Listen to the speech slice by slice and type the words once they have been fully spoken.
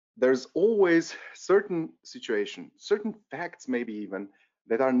there's always certain situations, certain facts maybe even,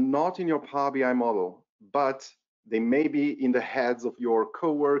 that are not in your Power BI model, but they may be in the heads of your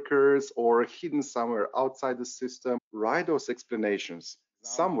coworkers or hidden somewhere outside the system. Write those explanations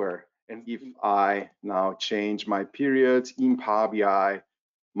somewhere. And if I now change my periods in Power BI,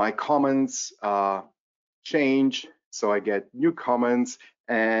 my comments change, so I get new comments.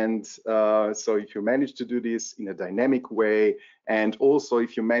 And so if you manage to do this in a dynamic way, and also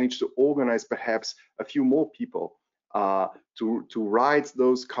if you manage to organize perhaps a few more people to write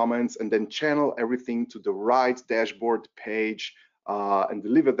those comments and then channel everything to the right dashboard page and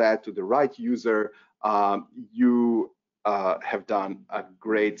deliver that to the right user, you have done a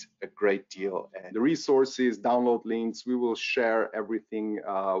great deal. And the resources, download links, we will share everything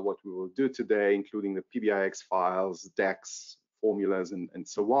what we will do today, including the PBIX files, decks, formulas, and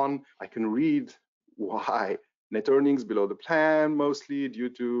so on. I can read why net earnings below the plan, mostly due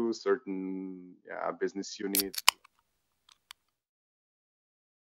to certain business units.